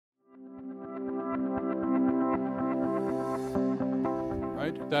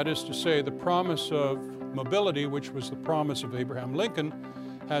right? That is to say, the promise of mobility, which was the promise of Abraham Lincoln,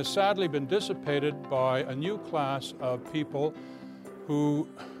 has sadly been dissipated by a new class of people who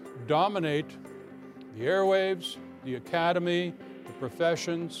dominate the airwaves, the academy, the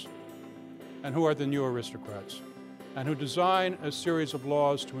professions, and who are the new aristocrats, and who design a series of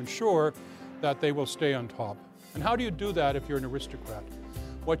laws to ensure that they will stay on top. And how do you do that if you're an aristocrat?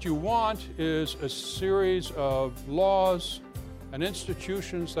 What you want is a series of laws and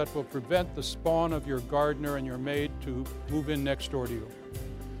institutions that will prevent the spawn of your gardener and your maid to move in next door to you.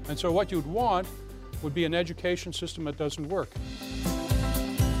 And so what you'd want would be an education system that doesn't work.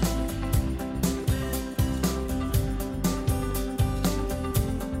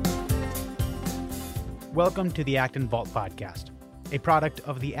 Welcome to the Acton Vault Podcast, a product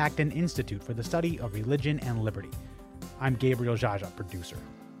of the Acton Institute for the Study of Religion and Liberty. I'm Gabriel Jaja, producer.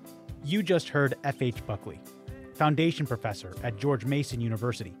 You just heard F.H. Buckley, Foundation Professor at George Mason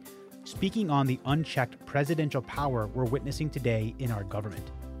University, speaking on the unchecked presidential power we're witnessing today in our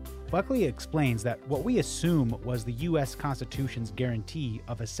government. Buckley explains that what we assume was the U.S. Constitution's guarantee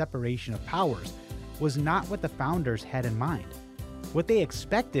of a separation of powers was not what the founders had in mind. What they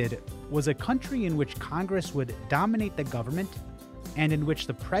expected was a country in which Congress would dominate the government and in which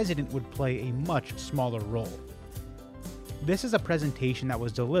the president would play a much smaller role. This is a presentation that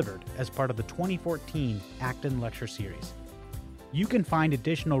was delivered as part of the 2014 Acton Lecture Series. You can find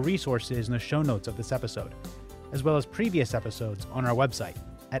additional resources in the show notes of this episode, as well as previous episodes on our website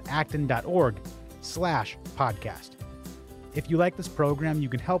at acton.org/podcast. If you like this program, you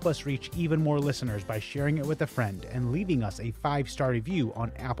can help us reach even more listeners by sharing it with a friend and leaving us a 5-star review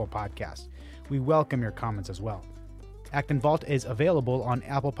on Apple Podcasts. We welcome your comments as well. Acton Vault is available on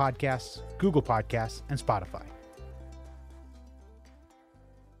Apple Podcasts, Google Podcasts, and Spotify.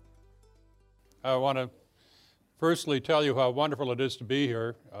 I want to firstly tell you how wonderful it is to be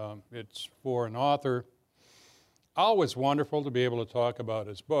here. It's for an author. Always wonderful to be able to talk about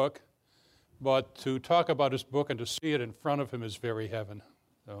his book, but to talk about his book and to see it in front of him is very heaven.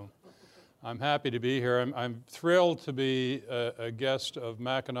 So I'm happy to be here. I'm thrilled to be a guest of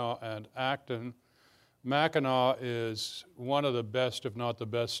Mackinac and Acton. Mackinac is one of the best, if not the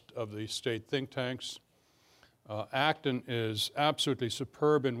best, of the state think tanks. Acton is absolutely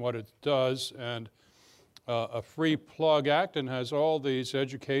superb in what it does, and a free plug, Acton has all these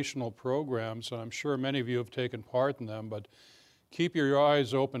educational programs, and I'm sure many of you have taken part in them, but keep your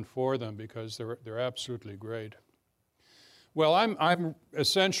eyes open for them because they're absolutely great. Well, I'm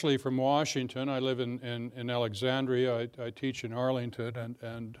essentially from Washington. I live in Alexandria. I teach in Arlington,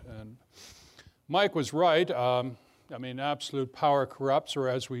 and Mike was right. Absolute power corrupts, or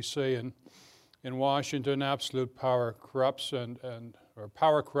as we say in Washington, absolute power corrupts, or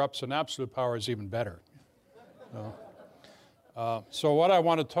power corrupts, and absolute power is even better. So what I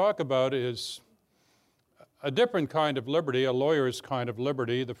want to talk about is a different kind of liberty, a lawyer's kind of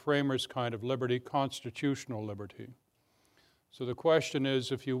liberty, the framers' kind of liberty, constitutional liberty. So the question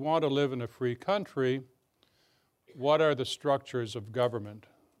is, if you want to live in a free country, what are the structures of government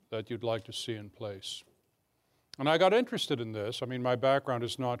that you'd like to see in place? And I got interested in this. My background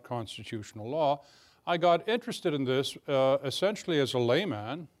is not constitutional law. I got interested in this essentially as a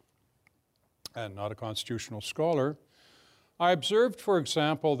layman and not a constitutional scholar. I observed, for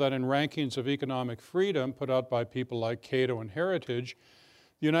example, that in rankings of economic freedom put out by people like Cato and Heritage,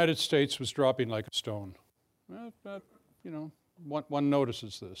 the United States was dropping like a stone. One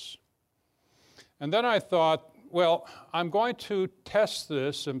notices this. And then I thought, well, I'm going to test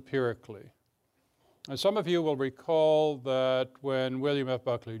this empirically. And some of you will recall that when William F.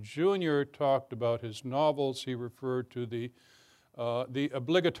 Buckley Jr. talked about his novels, he referred to the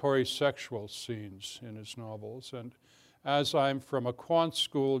obligatory sexual scenes in his novels. And as I'm from a quant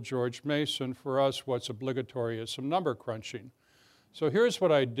school, George Mason, for us what's obligatory is some number crunching. So here's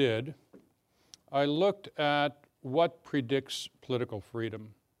what I did. I looked at what predicts political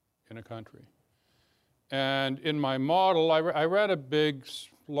freedom in a country. And in my model, I ran a big,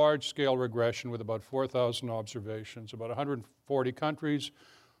 large-scale regression with about 4,000 observations, about 140 countries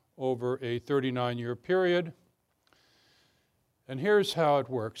over a 39-year period. And here's how it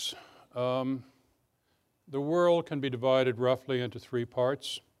works. The world can be divided roughly into 3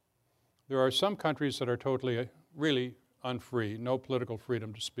 parts. There are some countries that are totally, really unfree, no political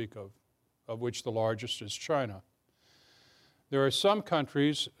freedom to speak of which the largest is China. There are some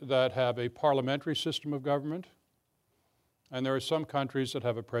countries that have a parliamentary system of government, and there are some countries that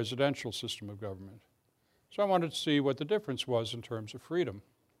have a presidential system of government. So I wanted to see what the difference was in terms of freedom.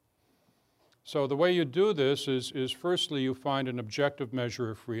 So the way you do this is firstly you find an objective measure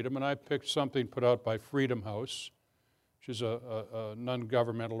of freedom, and I picked something put out by Freedom House which is a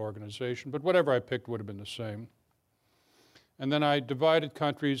non-governmental organization, but whatever I picked would have been the same. And then I divided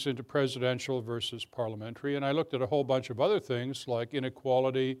countries into presidential versus parliamentary, and I looked at a whole bunch of other things like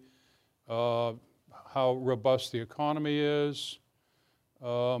inequality, how robust the economy is,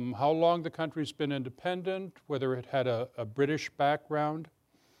 how long the country's been independent, whether it had a British background,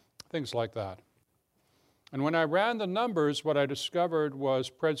 things like that. And when I ran the numbers, what I discovered was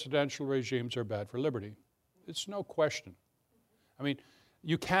presidential regimes are bad for liberty. It's no question. I mean,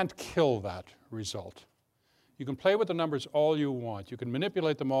 you can't kill that result. You can play with the numbers all you want. You can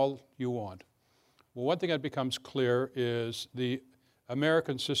manipulate them all you want. Well, one thing that becomes clear is the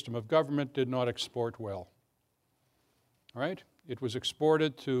American system of government did not export well. All right? It was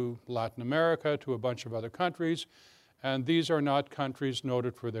exported to Latin America, to a bunch of other countries, and these are not countries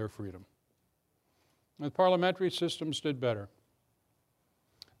noted for their freedom. The parliamentary systems did better.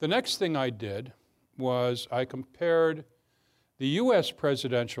 The next thing I did was I compared the US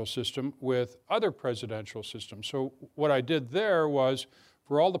presidential system with other presidential systems. So what I did there was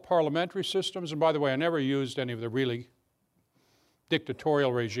for all the parliamentary systems, and by the way, I never used any of the really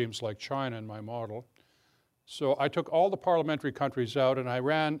dictatorial regimes like China in my model. So I took all the parliamentary countries out and I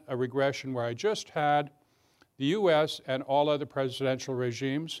ran a regression where I just had the US and all other presidential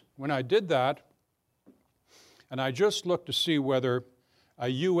regimes. When I did that, and I just looked to see whether a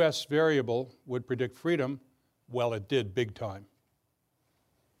US variable would predict freedom, well, it did big time.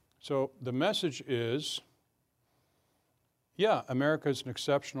 So the message is, yeah, America is an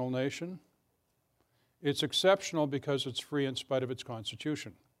exceptional nation. It's exceptional because it's free in spite of its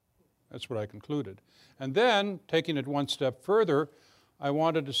Constitution. That's what I concluded. And then, taking it one step further, I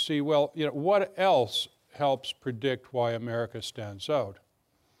wanted to see, well, what else helps predict why America stands out?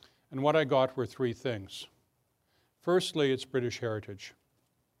 And what I got were three things. Firstly, it's British heritage,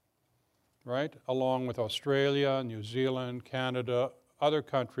 right? Along with Australia, New Zealand, Canada, other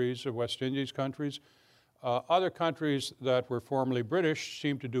countries, the West Indies countries, other countries that were formerly British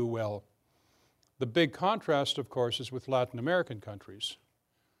seem to do well. The big contrast, of course, is with Latin American countries.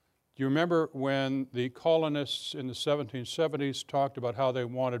 Do you remember when the colonists in the 1770s talked about how they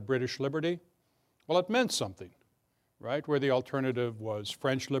wanted British liberty? Well, it meant something, right? Where the alternative was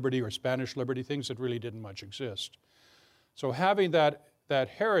French liberty or Spanish liberty, things that really didn't much exist. So having that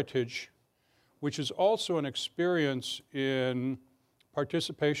heritage, which is also an experience in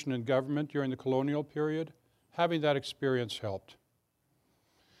participation in government during the colonial period, having that experience helped.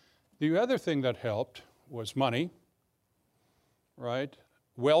 The other thing that helped was money, right?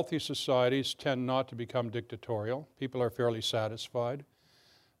 Wealthy societies tend not to become dictatorial. People are fairly satisfied.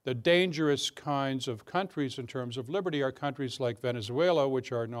 The dangerous kinds of countries in terms of liberty are countries like Venezuela,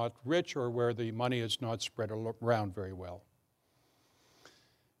 which are not rich or where the money is not spread around very well.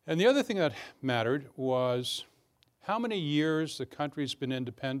 And the other thing that mattered was how many years the country's been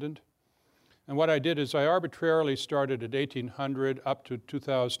independent. And what I did is I arbitrarily started at 1800 up to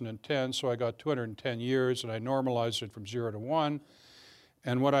 2010, so I got 210 years, and I normalized it from 0 to 1.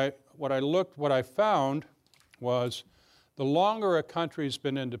 And what I found was the longer a country's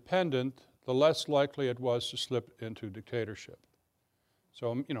been independent, the less likely it was to slip into dictatorship.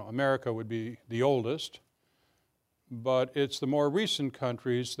 So, America would be the oldest, but it's the more recent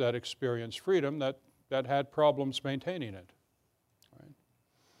countries that experience freedom that had problems maintaining it. Right?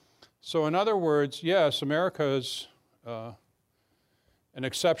 So in other words, yes, America is an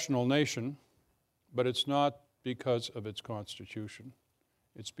exceptional nation, but it's not because of its Constitution.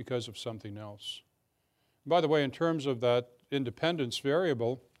 It's because of something else. By the way, in terms of that independence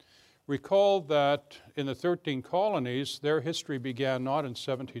variable, recall that in the 13 colonies, their history began not in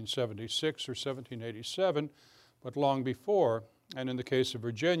 1776 or 1787, but long before. And in the case of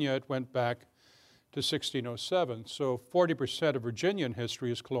Virginia, it went back to 1607. So 40% of Virginian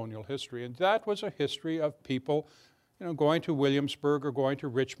history is colonial history. And that was a history of people, going to Williamsburg or going to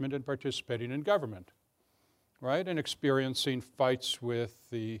Richmond and participating in government, right? And experiencing fights with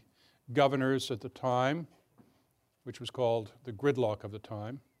the governors at the time, which was called the gridlock of the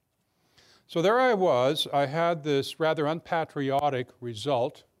time. So there I was. I had this rather unpatriotic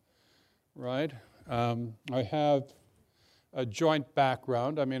result, right? I have a joint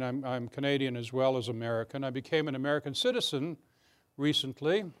background. I mean, I'm Canadian as well as American. I became an American citizen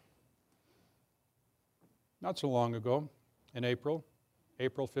recently, not so long ago, in April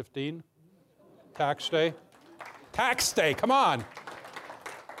 15, tax day. Tax day, come on.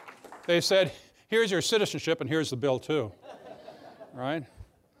 They said, here's your citizenship and here's the bill too, right?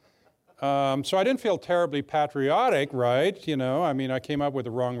 So I didn't feel terribly patriotic, right? I came up with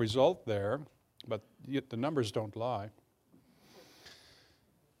the wrong result there, but the numbers don't lie.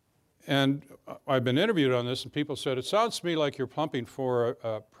 And I've been interviewed on this, and people said, it sounds to me like you're pumping for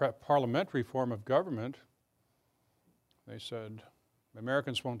a parliamentary form of government. They said,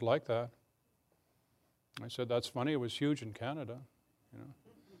 Americans won't like that. I said, that's funny, it was huge in Canada. You know.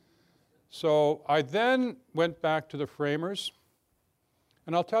 So I then went back to the framers,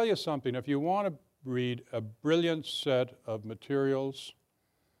 and I'll tell you something, if you want to read a brilliant set of materials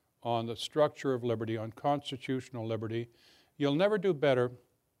on the structure of liberty, on constitutional liberty, you'll never do better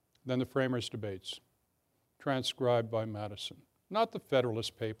than the framers' debates, transcribed by Madison. Not the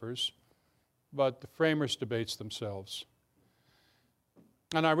Federalist Papers, but the framers' debates themselves.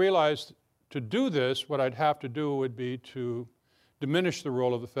 And I realized to do this, what I'd have to do would be to diminish the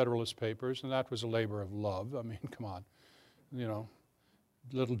role of the Federalist Papers, and that was a labor of love. I mean, come on, you know,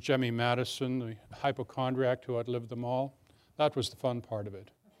 little Jemmy Madison, the hypochondriac who outlived them all. That was the fun part of it,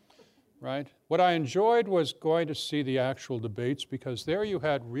 right? What I enjoyed was going to see the actual debates, because there you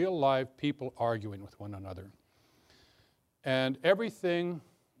had real live people arguing with one another. And everything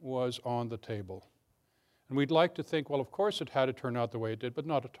was on the table. And we'd like to think, well, of course it had to turn out the way it did, but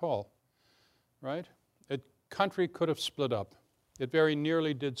not at all, right? A country could have split up. It very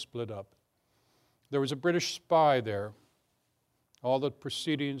nearly did split up. There was a British spy there. All the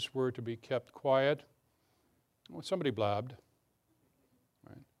proceedings were to be kept quiet. Well, somebody blabbed.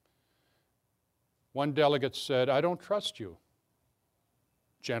 Right? One delegate said, I don't trust you,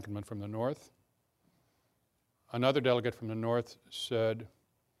 gentleman from the North. Another delegate from the North said,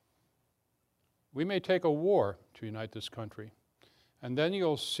 we may take a war to unite this country, and then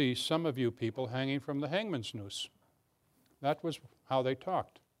you'll see some of you people hanging from the hangman's noose. That was how they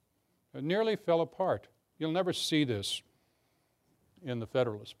talked. It nearly fell apart. You'll never see this in the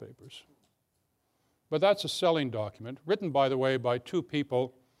Federalist Papers. But that's a selling document, written, by the way, by two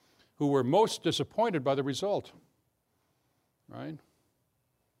people who were most disappointed by the result, right?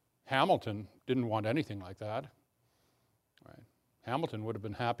 Hamilton didn't want anything like that, right? Hamilton would have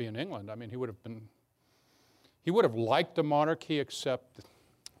been happy in England. I mean, he would have liked the monarchy, except,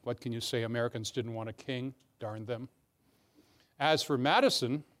 what can you say, Americans didn't want a king, darn them. As for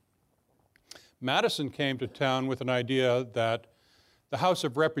Madison, Madison came to town with an idea that the House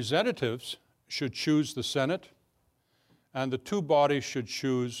of Representatives should choose the Senate, and the two bodies should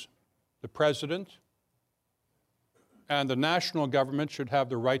choose the president, and the national government should have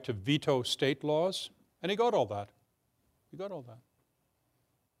the right to veto state laws. And he got all that. He got all that.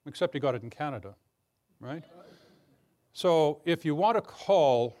 Except he got it in Canada, right? So if you want to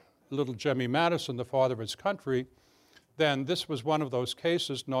call little Jemmy Madison the father of his country, then this was one of those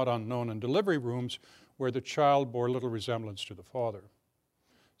cases, not unknown in delivery rooms, where the child bore little resemblance to the father.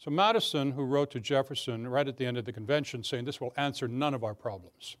 So Madison, who wrote to Jefferson right at the end of the convention saying, this will answer none of our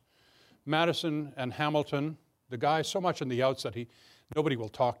problems. Madison and Hamilton, the guy so much in the outs that nobody will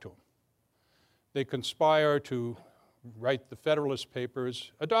talk to him. They conspire to write the Federalist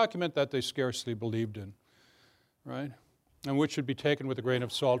Papers, a document that they scarcely believed in, right? And which should be taken with a grain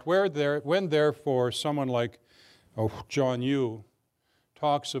of salt. When therefore someone like John Yoo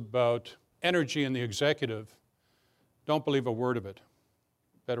talks about energy in the executive, don't believe a word of it.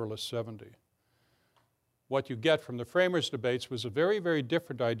 Federalist 70. What you get from the framers' debates was a very, very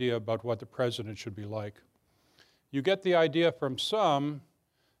different idea about what the president should be like. You get the idea from some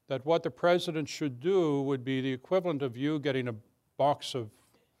that what the president should do would be the equivalent of you getting a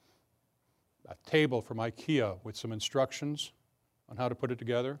table from IKEA with some instructions on how to put it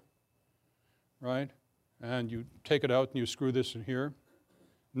together, right? And you take it out and you screw this in here.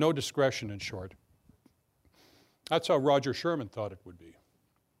 No discretion, in short. That's how Roger Sherman thought it would be.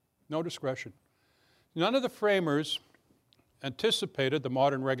 No discretion. None of the framers anticipated the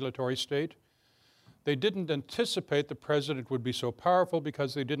modern regulatory state. They didn't anticipate the president would be so powerful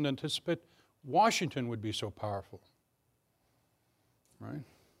because they didn't anticipate Washington would be so powerful, right?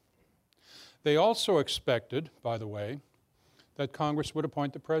 They also expected, by the way, that Congress would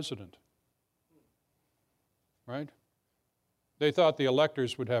appoint the president, right? They thought the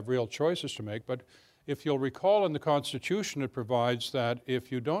electors would have real choices to make, but if you'll recall in the Constitution, it provides that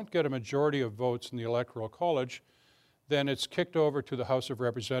if you don't get a majority of votes in the Electoral College, then it's kicked over to the House of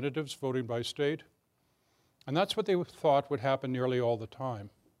Representatives, voting by state. And that's what they thought would happen nearly all the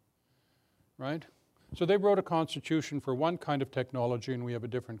time, right? So they wrote a constitution for one kind of technology, and we have a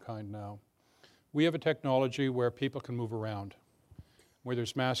different kind now. We have a technology where people can move around, where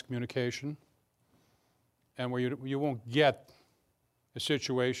there's mass communication, and where you won't get a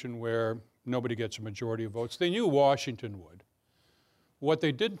situation where nobody gets a majority of votes. They knew Washington would. What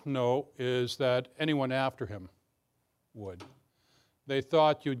they didn't know is that anyone after him would. They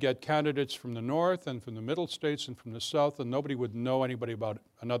thought you'd get candidates from the north and from the middle states and from the south, and nobody would know anybody about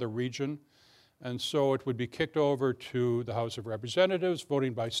another region. And so it would be kicked over to the House of Representatives,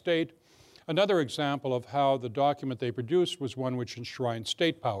 voting by state. Another example of how the document they produced was one which enshrined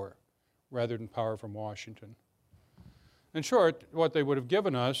state power rather than power from Washington. In short, what they would have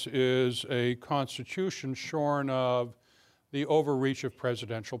given us is a constitution shorn of the overreach of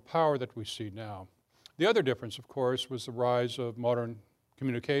presidential power that we see now. The other difference, of course, was the rise of modern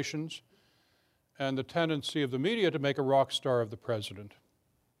communications and the tendency of the media to make a rock star of the president.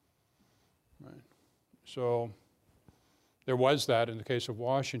 Right. So there was that in the case of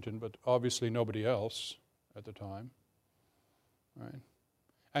Washington, but obviously nobody else at the time. Right.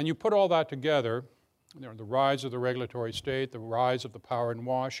 And you put all that together, you know, the rise of the regulatory state, the rise of the power in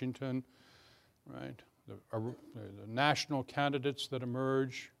Washington, right? The national candidates that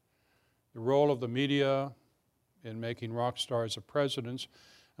emerge, the role of the media in making rock stars of presidents,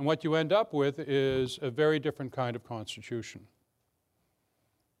 and what you end up with is a very different kind of constitution,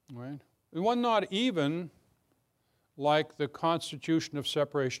 right? One not even like the Constitution of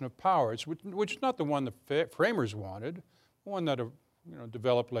Separation of Powers, which is not the one the framers wanted, the one that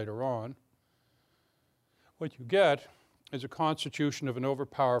developed later on. What you get is a constitution of an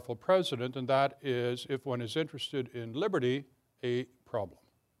overpowerful president, and that is, if one is interested in liberty, a problem.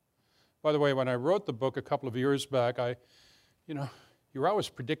 By the way, when I wrote the book a couple of years back, you're always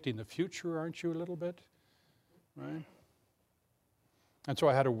predicting the future, aren't you, a little bit? Right? And so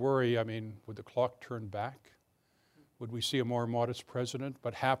I had to worry, would the clock turn back? Would we see a more modest president?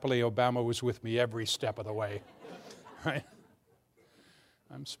 But happily, Obama was with me every step of the way, right?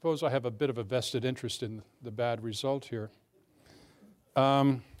 I suppose I have a bit of a vested interest in the bad result here.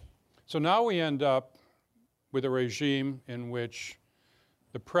 So now we end up with a regime in which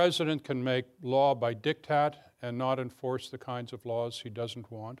the president can make law by diktat and not enforce the kinds of laws he doesn't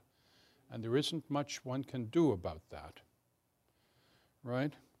want. And there isn't much one can do about that,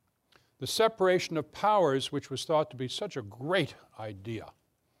 right? The separation of powers, which was thought to be such a great idea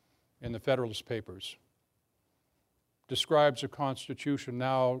in the Federalist Papers, describes a constitution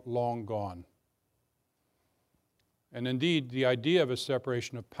now long gone. And indeed, the idea of a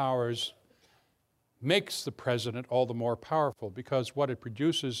separation of powers makes the president all the more powerful, because what it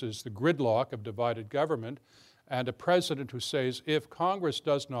produces is the gridlock of divided government and a president who says, if Congress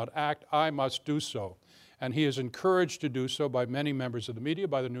does not act, I must do so. And he is encouraged to do so by many members of the media,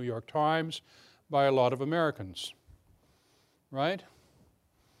 by the New York Times, by a lot of Americans, right?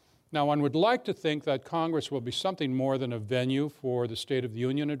 Now, one would like to think that Congress will be something more than a venue for the State of the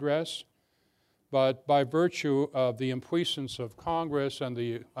Union address, but by virtue of the impuissance of Congress and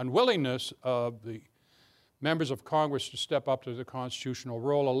the unwillingness of the members of Congress to step up to the constitutional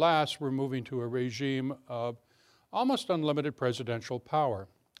role, alas, we're moving to a regime of almost unlimited presidential power.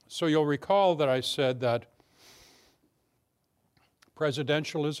 So you'll recall that I said that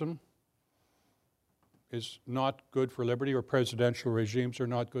presidentialism is not good for liberty, or presidential regimes are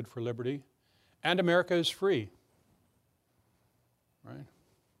not good for liberty, and America is free, right?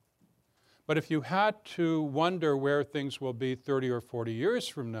 But if you had to wonder where things will be 30 or 40 years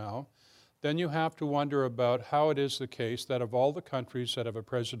from now, then you have to wonder about how it is the case that of all the countries that have a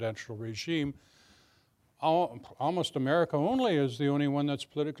presidential regime, almost America only is the only one that's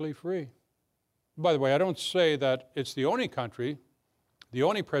politically free. By the way, I don't say that it's the only country, the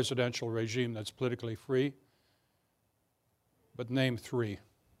only presidential regime that's politically free, but name three.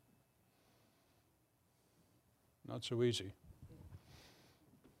 Not so easy.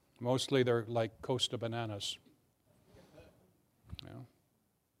 Mostly they're like Costa bananas. Yeah.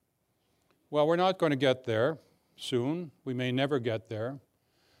 Well, we're not going to get there soon. We may never get there.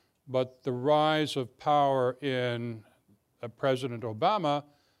 But the rise of power in President Obama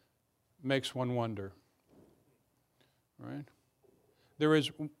makes one wonder, right? There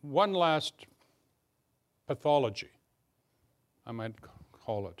is one last pathology, I might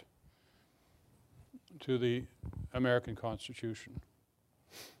call it, to the American Constitution.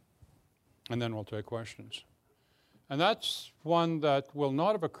 And then we'll take questions. And that's one that will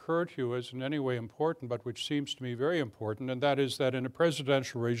not have occurred to you as in any way important, but which seems to me very important, and that is that in a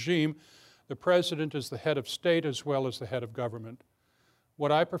presidential regime, the president is the head of state as well as the head of government.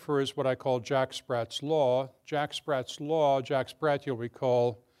 What I prefer is what I call Jack Sprat's law. Jack Sprat's law, Jack Sprat, you'll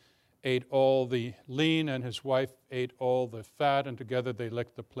recall, ate all the lean and his wife ate all the fat, and together they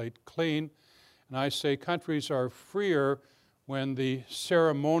licked the plate clean. And I say countries are freer when the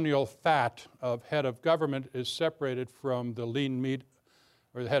ceremonial fat of head of government is separated from the lean meat,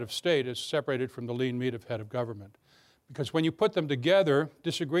 or the head of state is separated from the lean meat of head of government. Because when you put them together,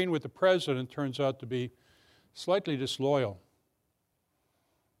 disagreeing with the president turns out to be slightly disloyal.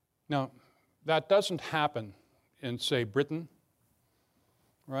 Now, that doesn't happen in, say, Britain,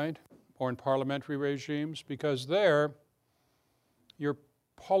 right? Or in parliamentary regimes, because there, your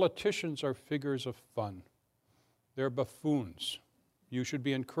politicians are figures of fun. They're buffoons. You should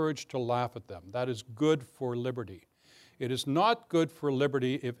be encouraged to laugh at them. That is good for liberty. It is not good for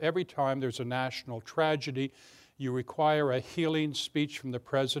liberty if every time there's a national tragedy, you require a healing speech from the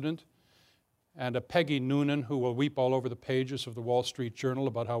president and a Peggy Noonan who will weep all over the pages of the Wall Street Journal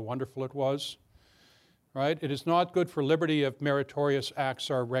about how wonderful it was. Right? It is not good for liberty if meritorious acts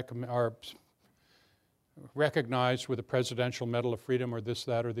are recognized with a Presidential Medal of Freedom or this,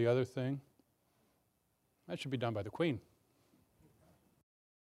 that, or the other thing. That should be done by the Queen.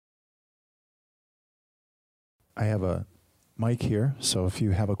 I have a mic here, so if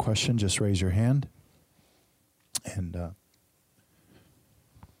you have a question, just raise your hand. And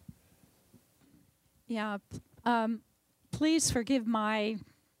please forgive my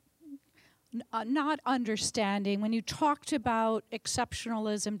not understanding. When you talked about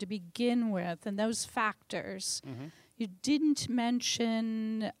exceptionalism to begin with and those factors, you didn't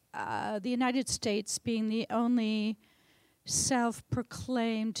mention the United States being the only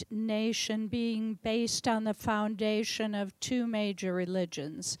self-proclaimed nation being based on the foundation of two major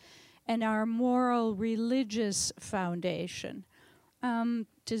religions and our moral religious foundation.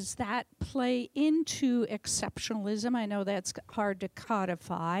 Does that play into exceptionalism? I know that's hard to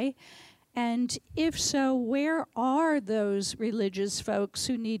codify. And if so, where are those religious folks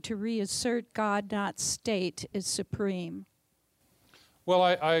who need to reassert God, not state, as supreme? Well,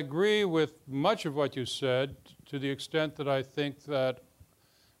 I agree with much of what you said, to the extent that I think that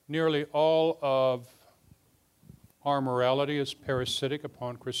nearly all of our morality is parasitic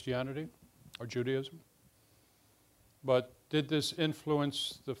upon Christianity or Judaism. But did this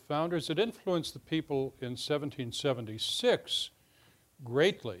influence the founders? It influenced the people in 1776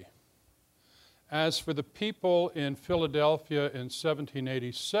 greatly. As for the people in Philadelphia in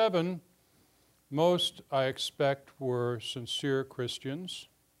 1787, most, I expect, were sincere Christians.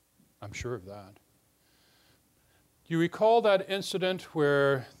 I'm sure of that. Do you recall that incident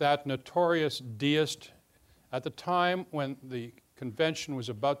where that notorious deist, at the time when the convention was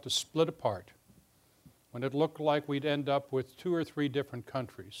about to split apart, when it looked like we'd end up with 2 or 3 different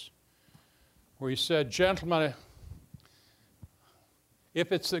countries, where he said, "Gentlemen,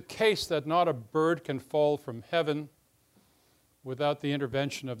 if it's the case that not a bird can fall from heaven without the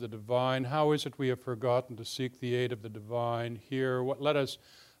intervention of the divine, how is it we have forgotten to seek the aid of the divine here? Let us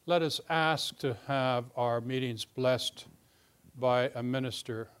ask to have our meetings blessed by a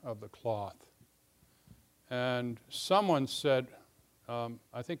minister of the cloth." And someone said,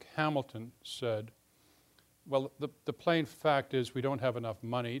 I think Hamilton said, well, the plain fact is we don't have enough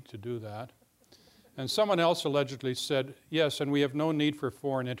money to do that. And someone else allegedly said, yes, and we have no need for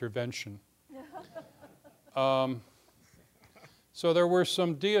foreign intervention. So there were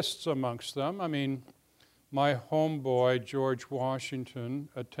some deists amongst them. I mean, my homeboy, George Washington,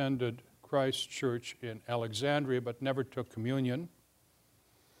 attended Christ Church in Alexandria, but never took communion.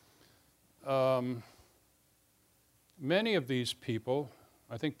 Many of these people,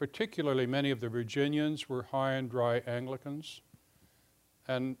 I think particularly many of the Virginians, were high and dry Anglicans.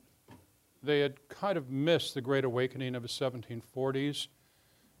 And they had kind of missed the Great Awakening of the 1740s.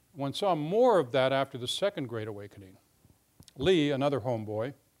 One saw more of that after the Second Great Awakening. Lee, another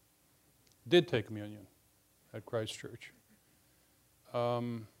homeboy, did take communion at Christ Church.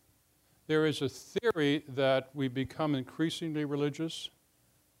 There is a theory that we become increasingly religious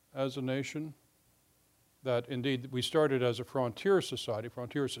as a nation, that indeed we started as a frontier society.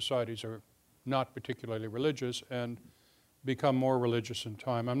 Frontier societies are not particularly religious and become more religious in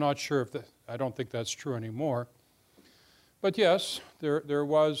time. I'm not sure if I don't think that's true anymore. But yes, there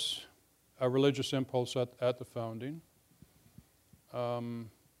was a religious impulse at the founding.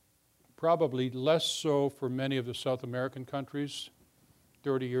 Probably less so for many of the South American countries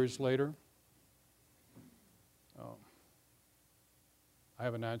 30 years later. I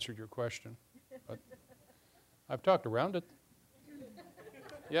haven't answered your question, but I've talked around it.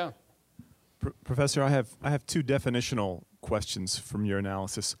 Yeah. Professor, I have 2 definitional questions from your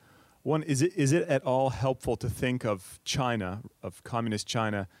analysis. One, is it at all helpful to think of China, of communist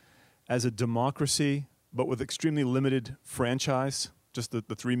China, as a democracy, but with extremely limited franchise? Just the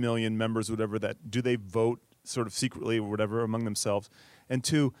 3 million members, whatever that, do they vote sort of secretly or whatever among themselves? And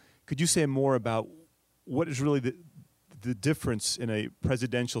 2, could you say more about what is really the difference in a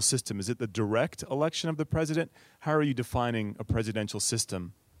presidential system? Is it the direct election of the president? How are you defining a presidential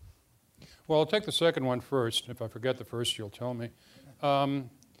system? Well, I'll take the second one first. If I forget the first, you'll tell me.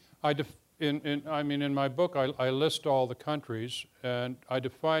 in my book, I list all the countries, and I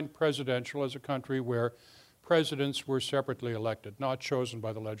define presidential as a country where presidents were separately elected, not chosen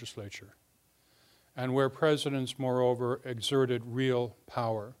by the legislature, and where presidents, moreover, exerted real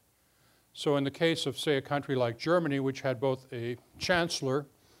power. So in the case of, say, a country like Germany, which had both a chancellor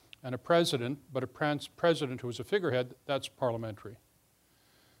and a president, but a president who was a figurehead, that's parliamentary.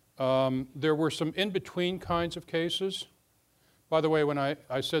 There were some in-between kinds of cases. By the way, when I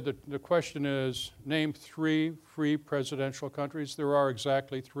said that the question is, name 3 free presidential countries, there are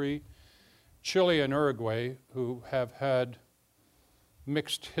exactly 3. Chile and Uruguay, who have had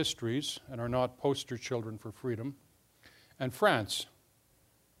mixed histories and are not poster children for freedom, and France,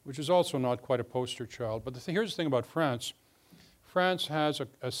 which is also not quite a poster child. But here's the thing about France. France has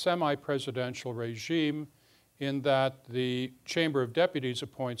a semi-presidential regime in that the Chamber of Deputies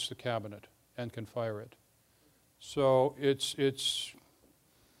appoints the cabinet and can fire it. So it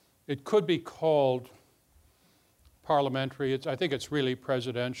could be called parliamentary. I think it's really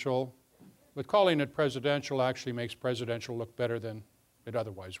presidential, but calling it presidential actually makes presidential look better than it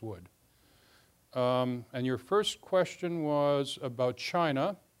otherwise would. And your first question was about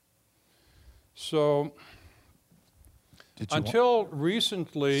China. So until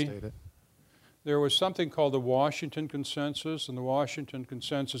recently, there was something called the Washington Consensus, and the Washington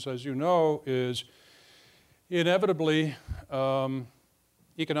Consensus, as you know, is inevitably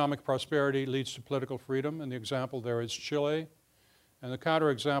economic prosperity leads to political freedom, and the example there is Chile. And the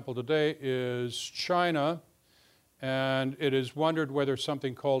counterexample today is China, and it is wondered whether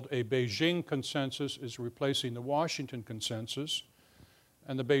something called a Beijing Consensus is replacing the Washington Consensus.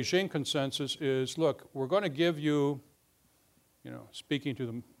 And the Beijing Consensus is, look, we're going to give you, speaking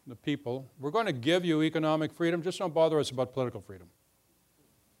to the people, we're going to give you economic freedom, just don't bother us about political freedom.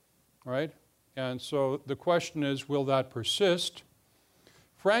 Right? And so the question is, will that persist?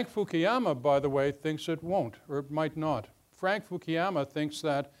 Frank Fukuyama, by the way, thinks it won't, or it might not. Frank Fukuyama thinks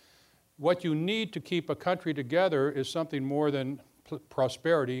that what you need to keep a country together is something more than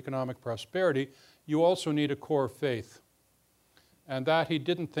prosperity, economic prosperity. You also need a core faith. And that he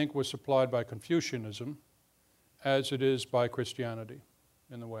didn't think was supplied by Confucianism as it is by Christianity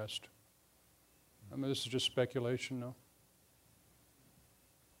in the West. I mean, this is just speculation, no?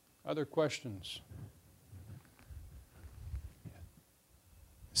 Other questions?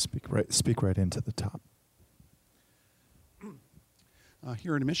 Speak right into the top.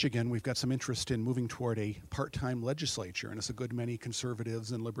 Here in Michigan, we've got some interest in moving toward a part-time legislature, and it's a good many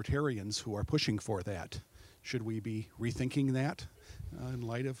conservatives and libertarians who are pushing for that. Should we be rethinking that in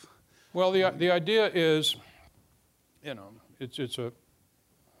light of? Well, the idea is, I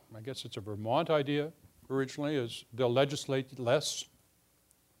guess it's a Vermont idea originally, is they'll legislate less.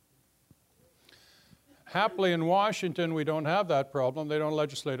 Happily in Washington, we don't have that problem. They don't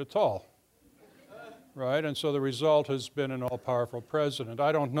legislate at all, right? And so the result has been an all-powerful president.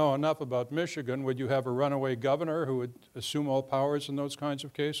 I don't know enough about Michigan. Would you have a runaway governor who would assume all powers in those kinds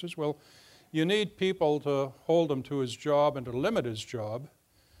of cases? Well, you need people to hold him to his job and to limit his job.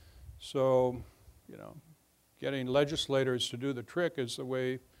 So, getting legislators to do the trick is the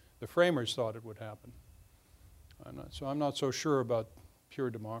way the framers thought it would happen. I'm not so sure about pure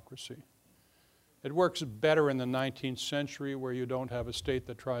democracy. It works better in the 19th century where you don't have a state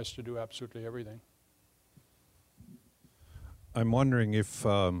that tries to do absolutely everything. I'm wondering if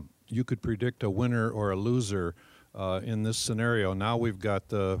you could predict a winner or a loser in this scenario. Now we've got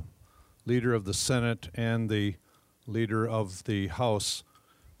the leader of the Senate and the leader of the House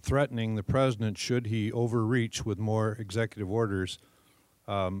threatening the president should he overreach with more executive orders.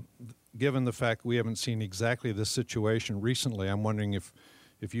 Given the fact we haven't seen exactly this situation recently, I'm wondering if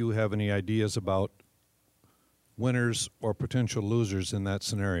you have any ideas about winners or potential losers in that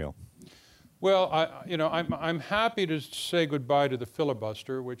scenario. Well, I'm happy to say goodbye to the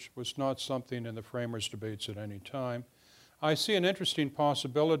filibuster, which was not something in the framers' debates at any time. I see an interesting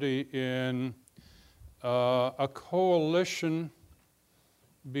possibility in a coalition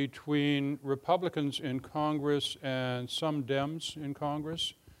between Republicans in Congress and some Dems in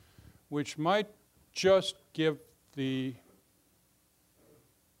Congress, which might just give the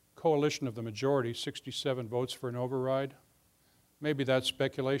coalition of the majority 67 votes for an override. Maybe that's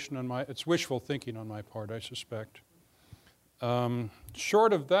speculation it's wishful thinking on my part, I suspect.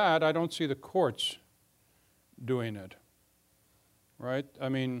 Short of that, I don't see the courts doing it, right? I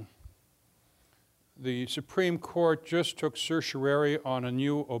mean, the Supreme Court just took certiorari on a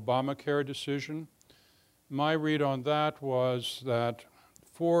new Obamacare decision. My read on that was that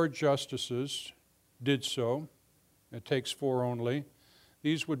 4 justices did so. It takes 4 only.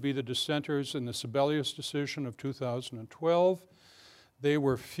 These would be the dissenters in the Sebelius decision of 2012, They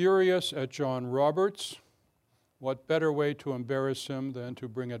were furious at John Roberts. What better way to embarrass him than to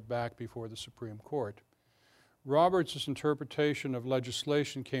bring it back before the Supreme Court? Roberts' interpretation of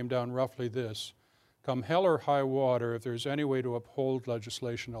legislation came down roughly this: come hell or high water, if there's any way to uphold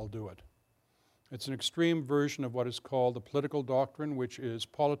legislation, I'll do it. It's an extreme version of what is called the political doctrine, which is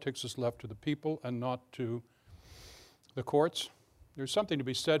politics is left to the people and not to the courts. There's something to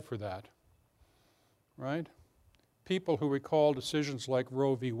be said for that, right? People who recall decisions like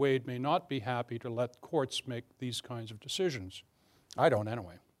Roe v. Wade may not be happy to let courts make these kinds of decisions. I don't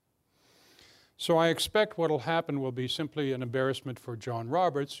anyway. So I expect what will happen will be simply an embarrassment for John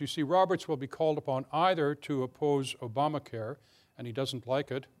Roberts. You see, Roberts will be called upon either to oppose Obamacare, and he doesn't like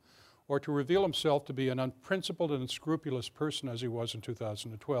it, or to reveal himself to be an unprincipled and unscrupulous person as he was in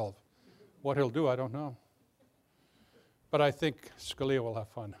 2012. What he'll do, I don't know. But I think Scalia will have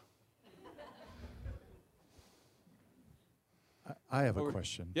fun. I have a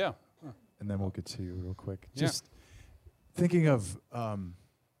question. Yeah. And then we'll get to you real quick. Yeah. Just thinking of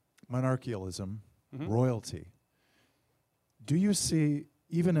monarchialism, royalty. Do you see,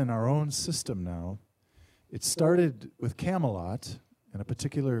 even in our own system now, it started with Camelot, and a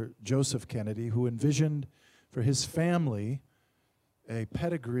particular Joseph Kennedy, who envisioned for his family a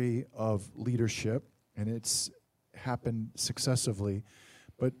pedigree of leadership, and it's happened successively.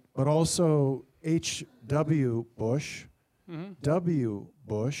 But also H.W. Bush, W.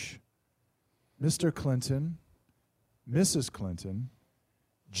 Bush, Mr. Clinton, Mrs. Clinton,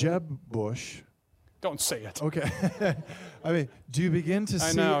 Jeb Bush. Don't say it. Okay. I mean, do you begin to see?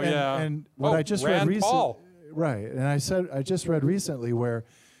 I know, yeah. And what I just read recently, right? And I just read recently where,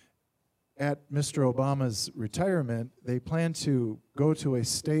 at Mr. Obama's retirement, they plan to go to a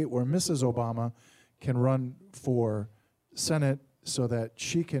state where Mrs. Obama can run for Senate so that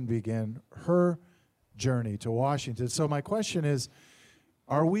she can begin her journey to Washington. So my question is,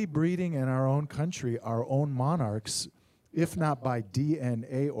 are we breeding in our own country our own monarchs? If not by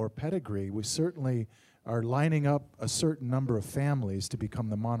DNA or pedigree, we certainly are lining up a certain number of families to become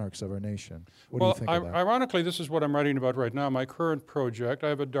the monarchs of our nation. What do you think of that? Ironically, this is what I'm writing about right now, my current project. I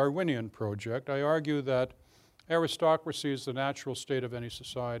have a Darwinian project. I argue that aristocracy is the natural state of any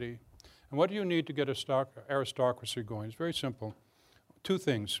society. And what do you need to get aristocracy going? It's very simple. Two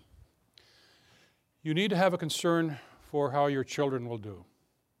things. You need to have a concern for how your children will do.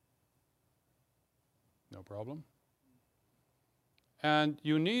 No problem. And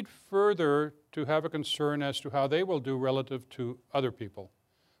you need further to have a concern as to how they will do relative to other people,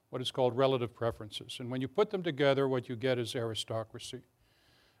 what is called relative preferences. And when you put them together, what you get is aristocracy.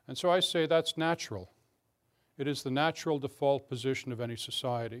 And so I say that's natural. It is the natural default position of any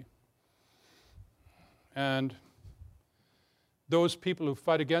society. And those people who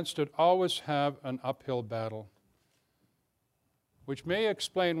fight against it always have an uphill battle, which may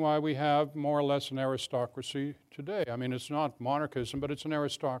explain why we have more or less an aristocracy today. I mean, it's not monarchism, but it's an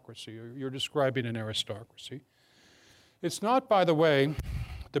aristocracy. You're describing an aristocracy. It's not, by the way,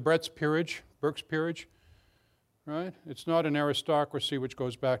 the Burke's peerage, right? It's not an aristocracy which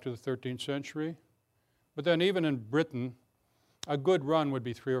goes back to the 13th century. But then even in Britain, a good run would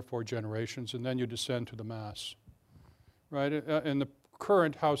be 3 or 4 generations, and then you descend to the mass, right? In the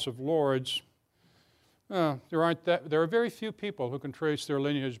current House of Lords, there are very few people who can trace their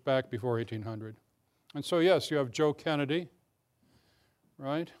lineage back before 1800. And so, yes, you have Joe Kennedy,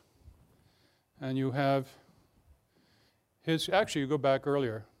 right? And you have actually, you go back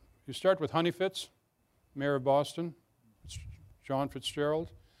earlier. You start with Honeyfitz, mayor of Boston, John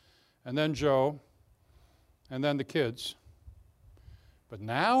Fitzgerald, and then Joe, and then the kids. But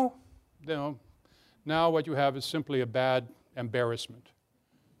now, now what you have is simply a bad embarrassment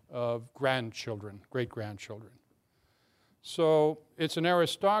of grandchildren, great-grandchildren. So it's an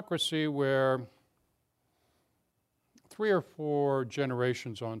aristocracy where 3 or 4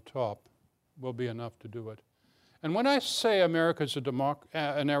 generations on top will be enough to do it. And when I say America is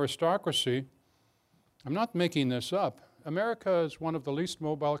an aristocracy, I'm not making this up. America is one of the least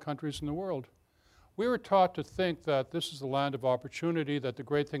mobile countries in the world. We were taught to think that this is the land of opportunity, that the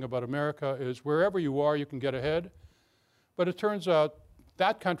great thing about America is wherever you are, you can get ahead. But it turns out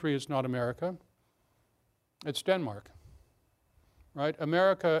that country is not America. It's Denmark, right?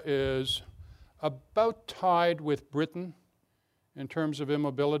 America is about tied with Britain in terms of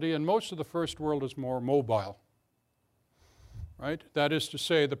immobility, and most of the first world is more mobile, right? That is to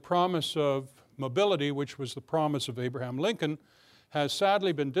say, the promise of mobility, which was the promise of Abraham Lincoln, has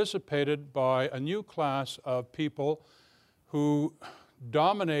sadly been dissipated by a new class of people who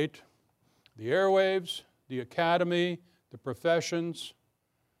dominate the airwaves, the academy, the professions,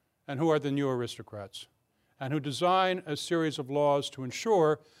 and who are the new aristocrats. and who design a series of laws to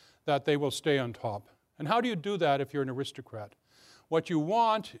ensure that they will stay on top. And how do you do that if you're an aristocrat? What you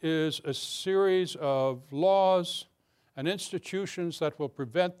want is a series of laws and institutions that will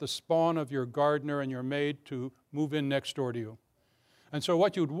prevent the spawn of your gardener and your maid to move in next door to you. And so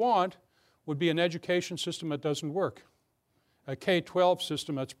what you'd want would be an education system that doesn't work, a K-12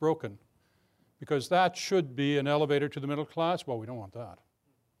 system that's broken, because that should be an elevator to the middle class. Well, we don't want that.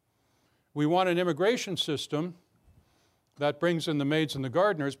 We want an immigration system that brings in the maids and the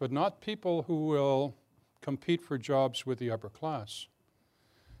gardeners, but not people who will compete for jobs with the upper class,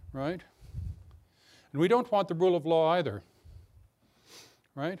 right? And we don't want the rule of law either,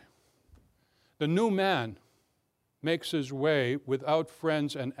 right? The new man makes his way without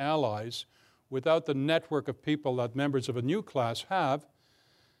friends and allies, without the network of people that members of a new class have,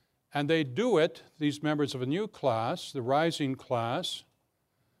 and they do it, these members of a new class, the rising class,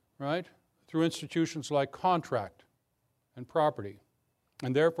 right, through institutions like contract and property.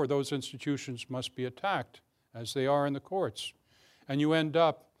 And therefore, those institutions must be attacked, as they are in the courts. And you end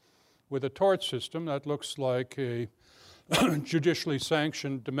up with a tort system that looks like a judicially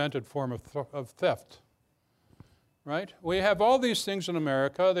sanctioned, demented form of theft. Right? We have all these things in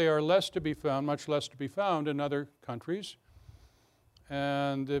America. They are less to be found, much less to be found in other countries.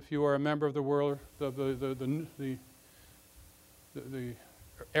 And if you are a member of the world, the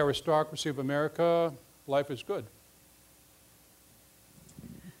aristocracy of America, life is good.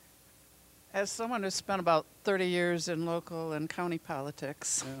 As someone who's spent about 30 years in local and county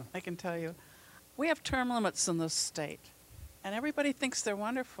politics, yeah, I can tell you, we have term limits in this state, and everybody thinks they're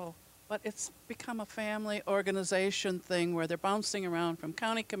wonderful, but it's become a family organization thing where they're bouncing around from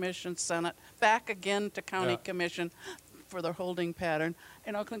county commission, Senate, back again to county commission for their holding pattern.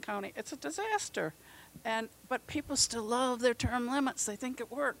 In Oakland County, it's a disaster. But people still love their term limits. They think it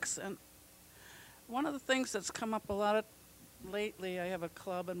works. And one of the things that's come up a lot lately, I have a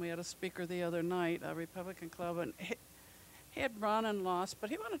club, and we had a speaker the other night, a Republican club, and he had run and lost, but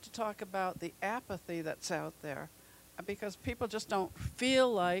he wanted to talk about the apathy that's out there, because people just don't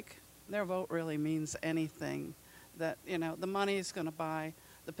feel like their vote really means anything, that, you know, the money's going to buy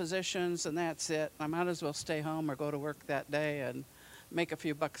the positions and that's it. I might as well stay home or go to work that day and make a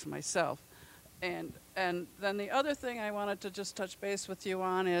few bucks myself. And then the other thing I wanted to just touch base with you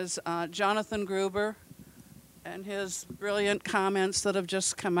on is Jonathan Gruber and his brilliant comments that have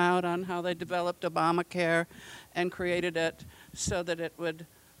just come out on how they developed Obamacare and created it so that it would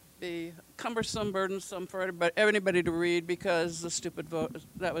be cumbersome, burdensome for everybody to read, because the stupid vote,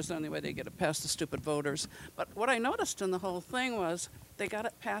 that was the only way they get it past the stupid voters. But what I noticed in the whole thing was they got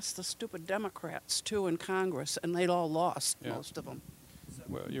it past the stupid Democrats too in Congress, and they'd all lost, most of them. So,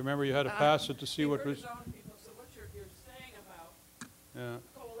 well, you remember you had to pass it to see what was. So what you're saying about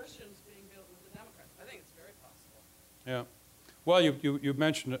coalitions being built with the Democrats, I think it's very possible. Yeah. Well, you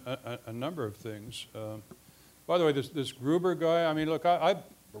mentioned a number of things. By the way, this Gruber guy, I mean, look, I've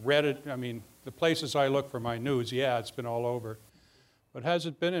read it. I mean, the places I look for my news, yeah, it's been all over. But has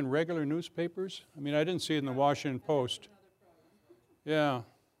it been in regular newspapers? I mean, I didn't see it in the Washington Post. Yeah.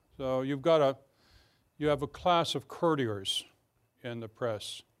 So you have a class of courtiers in the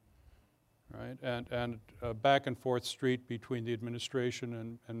press, right? And a back and forth street between the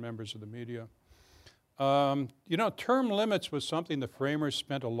administration and members of the media. You know, term limits was something the framers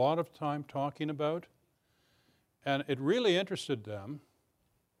spent a lot of time talking about, and it really interested them.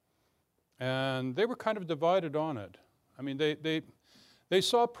 And they were kind of divided on it. I mean, they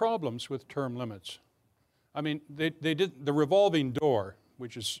saw problems with term limits. I mean, they did the revolving door,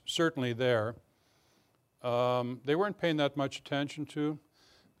 which is certainly there. They weren't paying that much attention to.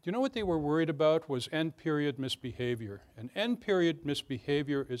 You know what they were worried about was end period misbehavior. And end period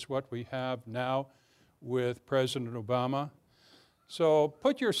misbehavior is what we have now with President Obama. So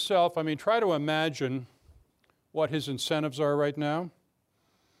put yourself, I mean, try to imagine what his incentives are right now.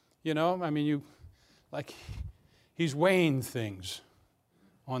 You know, I mean, he's weighing things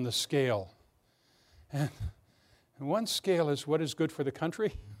on the scale. And one scale is what is good for the country.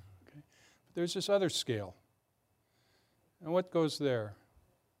 Okay. But there's this other scale. And what goes there?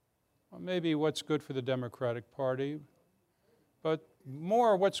 Well, maybe what's good for the Democratic Party, but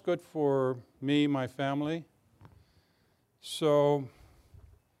more what's good for me, my family. So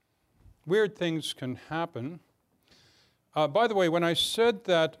weird things can happen. By the way, when I said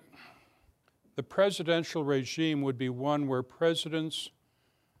that the presidential regime would be one where presidents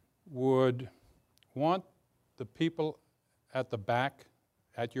would want the people at the back,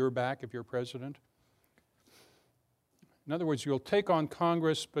 at your back if you're president. In other words, you'll take on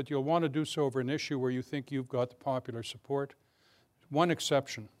Congress, but you'll want to do so over an issue where you think you've got the popular support. One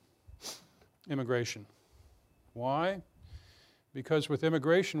exception, immigration. Why? Because with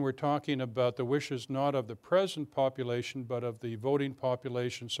immigration, we're talking about the wishes not of the present population, but of the voting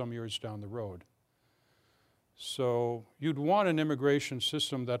population some years down the road. So you'd want an immigration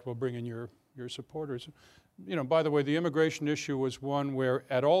system that will bring in your supporters. You know, by the way, the immigration issue was one where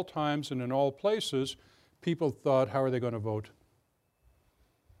at all times and in all places, people thought, how are they going to vote?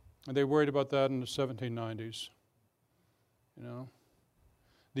 And they worried about that in the 1790s. You know,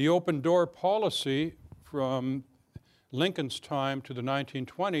 the open door policy from Lincoln's time to the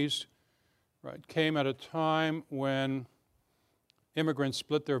 1920s, right, came at a time when immigrants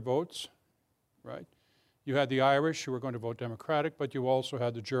split their votes, right? You had the Irish who were going to vote Democratic, but you also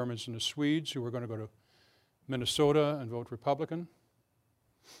had the Germans and the Swedes who were going to go to Minnesota and vote Republican,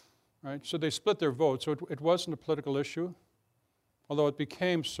 right? So they split their votes, so it wasn't a political issue, although it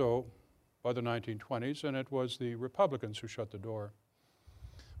became so by the 1920s, and it was the Republicans who shut the door.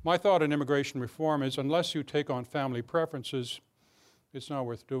 My thought on immigration reform is unless you take on family preferences, it's not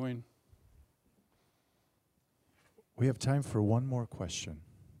worth doing. We have time for one more question.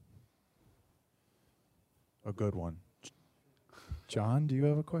 A good one. John, do you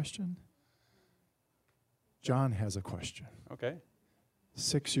have a question? John has a question. Okay.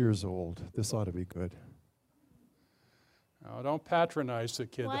 6 years old. This ought to be good. Oh, don't patronize the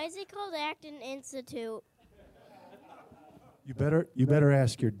kid. Why is it called Acton Institute? You better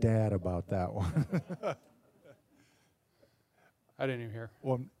ask your dad about that one. I didn't even hear.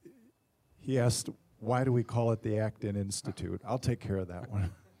 Well, he asked, why do we call it the Acton Institute? I'll take care of that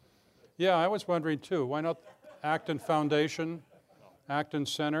one. Yeah, I was wondering too. Why not Acton Foundation, Acton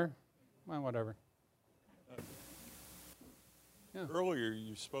Center? Well, whatever. Yeah. Earlier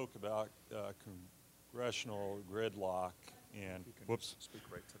you spoke about congressional gridlock and, whoops. Speak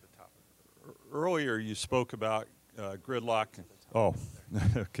right to the top. Earlier you spoke about gridlock,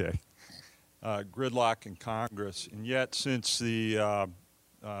 okay. Gridlock in Congress, and yet since the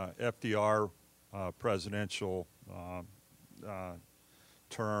FDR presidential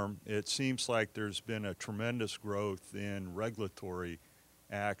term, it seems like there's been a tremendous growth in regulatory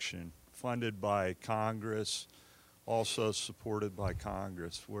action funded by Congress, also supported by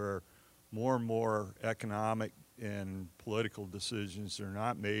Congress, where more and more economic and political decisions are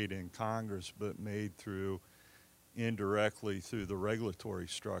not made in Congress but made indirectly through the regulatory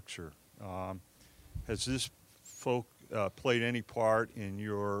structure. Has this played any part in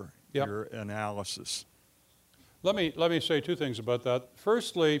your analysis? Let me say two things about that.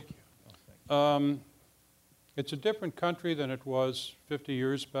 Firstly, it's a different country than it was 50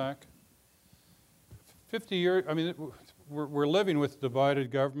 years back. 50 years, I mean, we're living with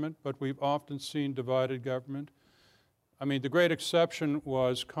divided government, but we've often seen divided government. I mean, the great exception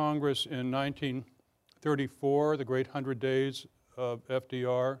was Congress in 1934, the great 100 days of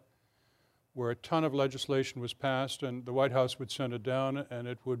FDR, where a ton of legislation was passed and the White House would send it down and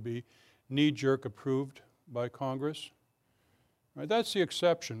it would be knee-jerk approved by Congress. Right, that's the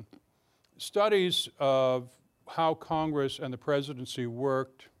exception. Studies of how Congress and the presidency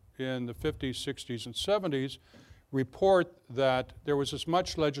worked in the 50s, 60s, and 70s report that there was as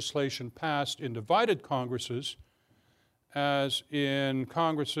much legislation passed in divided Congresses as in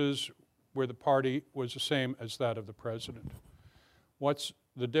Congresses where the party was the same as that of the president. What's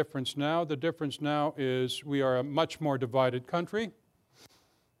the difference now? The difference now is we are a much more divided country,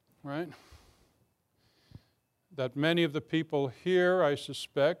 right? That many of the people here, I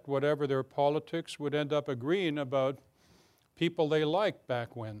suspect, whatever their politics, would end up agreeing about people they liked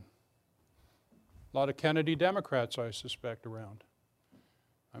back when. A lot of Kennedy Democrats, I suspect, around.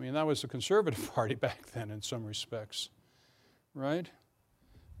 I mean, that was the Conservative Party back then in some respects, right?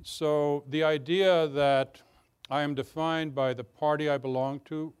 So the idea that I am defined by the party I belong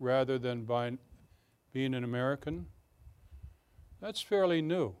to rather than by being an American, that's fairly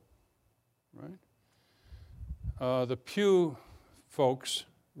new, right? The Pew folks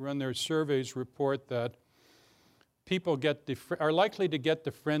run their surveys report that people are likely to get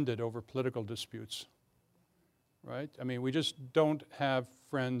defriended over political disputes, right? I mean, we just don't have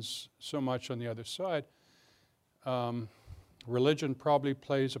friends so much on the other side. Religion probably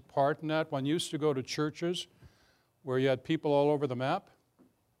plays a part in that. One used to go to churches where you had people all over the map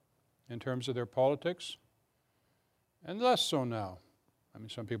in terms of their politics, and less so now. I mean,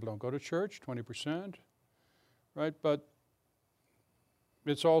 some people don't go to church, 20%, right? But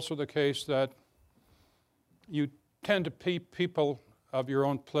it's also the case that you tend to people of your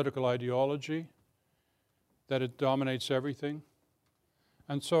own political ideology, that it dominates everything.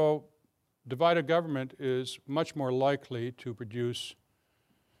 And so divided government is much more likely to produce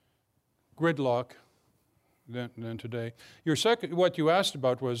gridlock than today. What you asked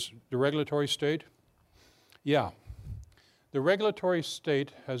about was the regulatory state. Yeah. The regulatory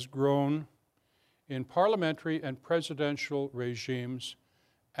state has grown in parliamentary and presidential regimes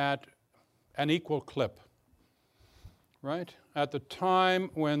at an equal clip, right? At the time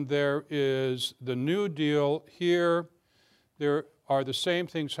when there is the New Deal here, there are the same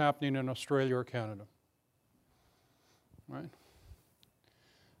things happening in Australia or Canada, right?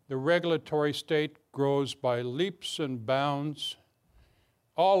 The regulatory state grows by leaps and bounds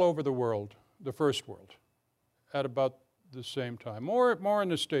all over the world, the first world, at about the same time. More in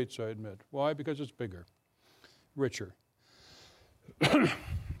the States, I admit. Why? Because it's bigger, richer.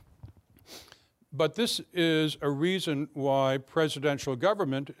 But this is a reason why presidential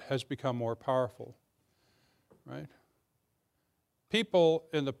government has become more powerful, right? People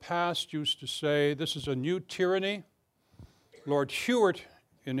in the past used to say this is a new tyranny. Lord Hewart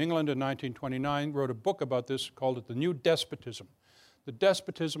in England in 1929 wrote a book about this, called it The New Despotism. The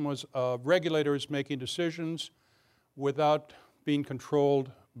despotism was regulators making decisions without being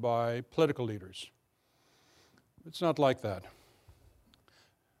controlled by political leaders. It's not like that.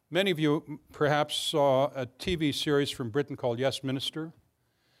 Many of you perhaps saw a TV series from Britain called Yes, Minister.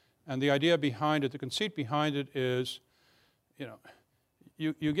 And the idea behind it, the conceit behind it is,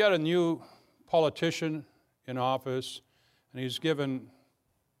 you get a new politician in office, and he's given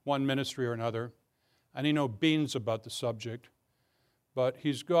one ministry or another, and he knows beans about the subject, but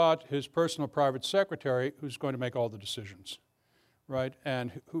he's got his personal private secretary who's going to make all the decisions, right?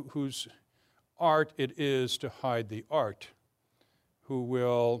 And whose art it is to hide the art, who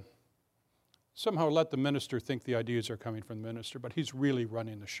will somehow let the minister think the ideas are coming from the minister, but he's really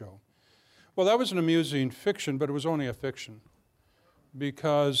running the show. Well, that was an amusing fiction, but it was only a fiction,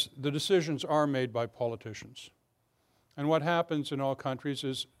 because the decisions are made by politicians. And what happens in all countries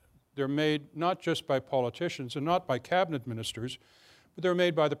is they're made not just by politicians and not by cabinet ministers, but they're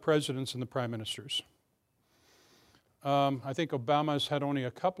made by the presidents and the prime ministers. I think Obama's had only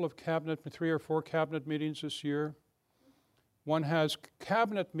a couple of 3 or 4 cabinet meetings this year. One has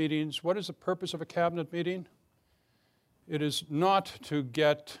cabinet meetings. What is the purpose of a cabinet meeting? It is not to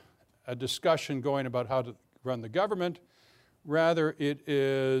get a discussion going about how to run the government. Rather, it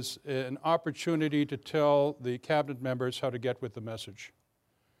is an opportunity to tell the cabinet members how to get with the message,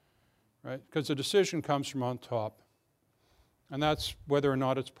 right? Because the decision comes from on top. And that's whether or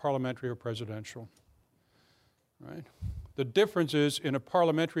not it's parliamentary or presidential, right? The difference is in a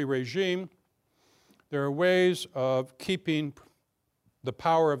parliamentary regime, there are ways of keeping the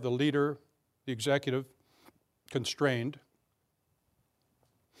power of the leader, the executive, constrained.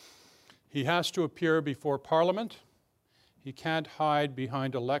 He has to appear before Parliament. He can't hide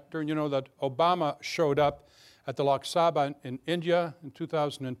behind a lectern. You know that Obama showed up at the Lok Sabha in India in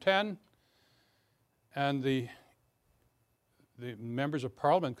 2010, and the members of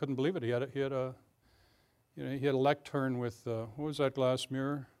Parliament couldn't believe it. He had a lectern with what was that glass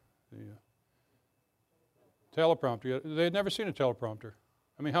mirror? The teleprompter. They had never seen a teleprompter.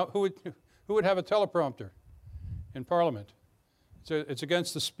 I mean, who would have a teleprompter in Parliament? It's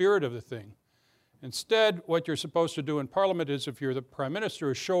against the spirit of the thing. Instead, what you're supposed to do in Parliament is, if you're the Prime Minister,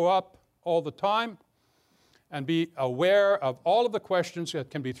 is show up all the time and be aware of all of the questions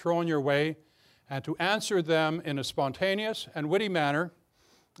that can be thrown your way, and to answer them in a spontaneous and witty manner,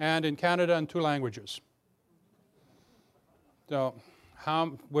 and in Canada in 2 languages. So,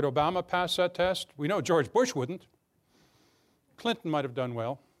 how would Obama pass that test? We know George Bush wouldn't. Clinton might have done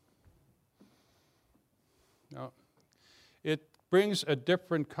well. No. It brings a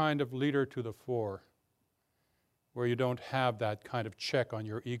different kind of leader to the fore, where you don't have that kind of check on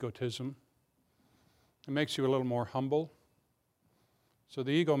your egotism. It makes you a little more humble. So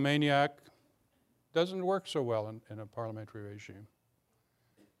the egomaniac doesn't work so well in a parliamentary regime,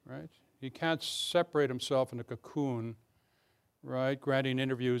 right? He can't separate himself in a cocoon, right, granting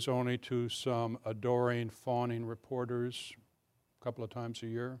interviews only to some adoring, fawning reporters a couple of times a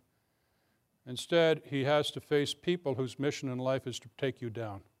year. Instead, he has to face people whose mission in life is to take you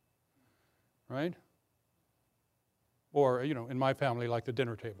down, right? Or, in my family, like the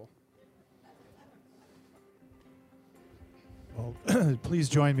dinner table. Well, please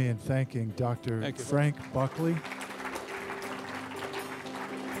join me in thanking Dr. Frank Buckley.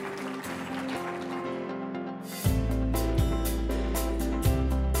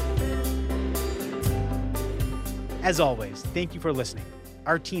 As always, thank you for listening.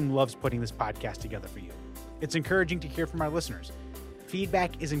 Our team loves putting this podcast together for you. It's encouraging to hear from our listeners.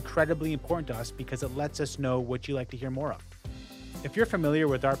 Feedback is incredibly important to us because it lets us know what you like to hear more of. If you're familiar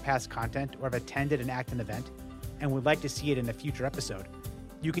with our past content or have attended an Acton event and would like to see it in a future episode,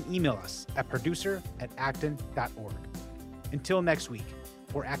 you can email us at producer@acton.org. Until next week,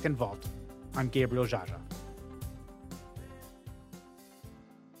 for Acton Vault, I'm Gabriel Jaja.